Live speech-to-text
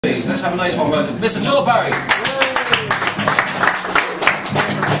please. Let's have a nice one. Welcome, Mr. Joe Barry.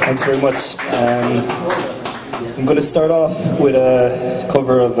 Thanks very much. I'm going to start off with a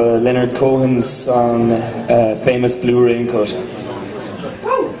cover of Leonard Cohen's song, famous Blue Raincoat.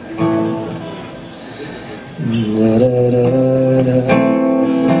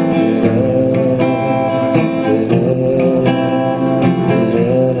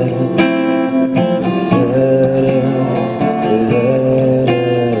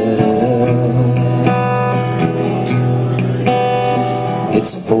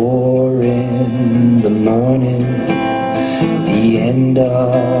 It's 4 in the morning, the end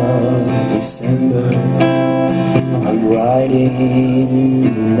of December. I'm writing you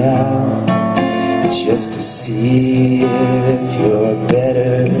now just to see if you're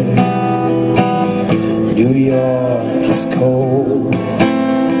better. New York is cold,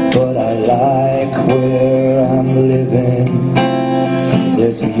 but I like where I'm living.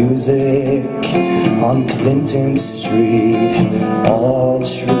 There's music on Clinton Street all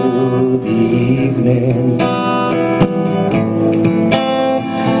through the evening.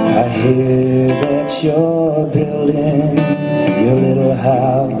 I hear that you're building your little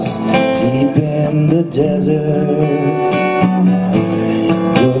house deep in the desert.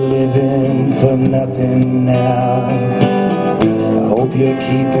 You're living for nothing now. I hope you're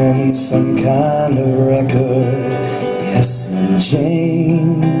keeping some kind of record. Yes, and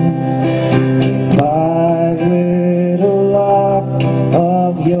Jane came by with a lock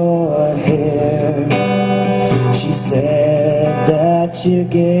of your hair. She said that you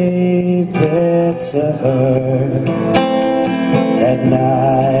gave it to her that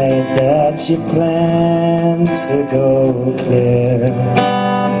night that you planned to go clear.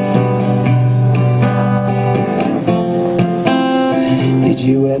 Did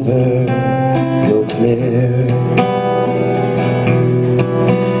you ever go clear?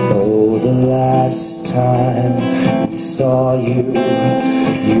 Last time we saw you,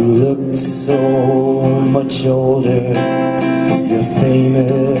 you looked so much older. Your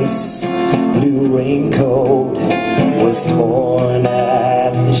famous blue raincoat was torn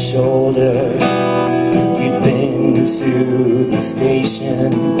at the shoulder. You'd been to the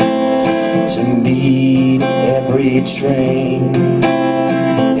station to meet every train,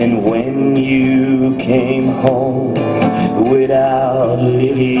 and when you came home without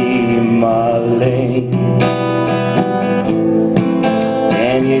Lili, Marlene,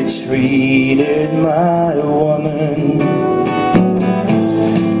 and you treated my woman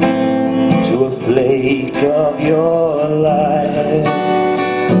to a flake of your life.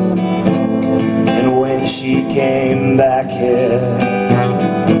 And when she came back here,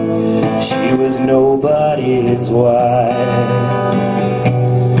 she was nobody's wife.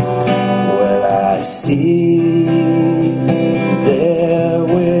 Well, I see there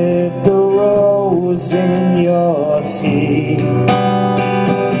with the rose in your tea,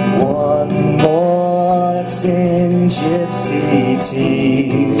 one more tin gypsy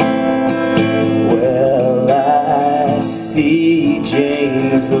teeth. Well, I see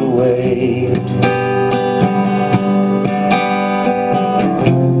Jane's away.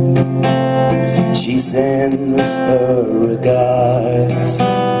 She sends her regards.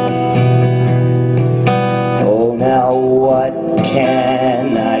 Oh, now what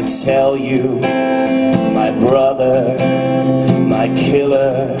can I tell you? My brother, my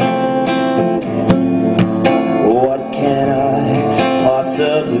killer. What can I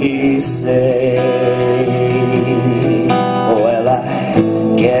possibly say? Well,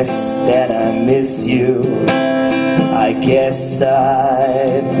 I guess that I miss you. I guess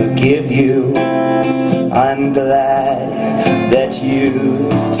I forgive you. I'm glad that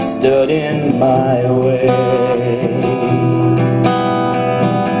you stood in my way.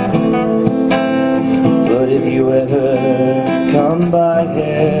 But if you ever come by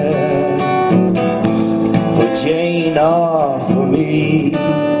here for Jane or for me,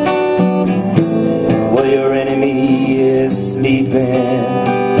 well, your enemy is sleeping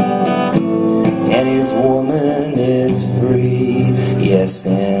and his woman is free. Yes,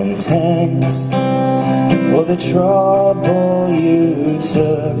 and thanks for the trouble you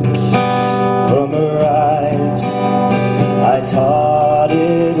took from her eyes. I thought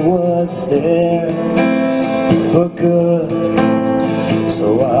it was there for good,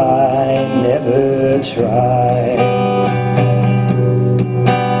 so I never tried.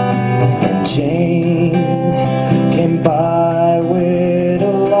 And Jane came by with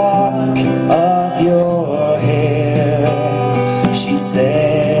a lock of your hair. She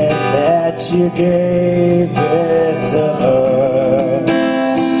said that you gave it to her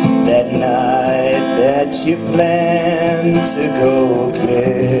that night that you planned to go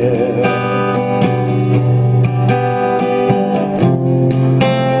clear.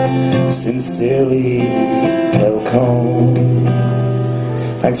 sincerely, Cohen.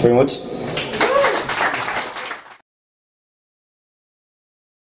 Thanks very much.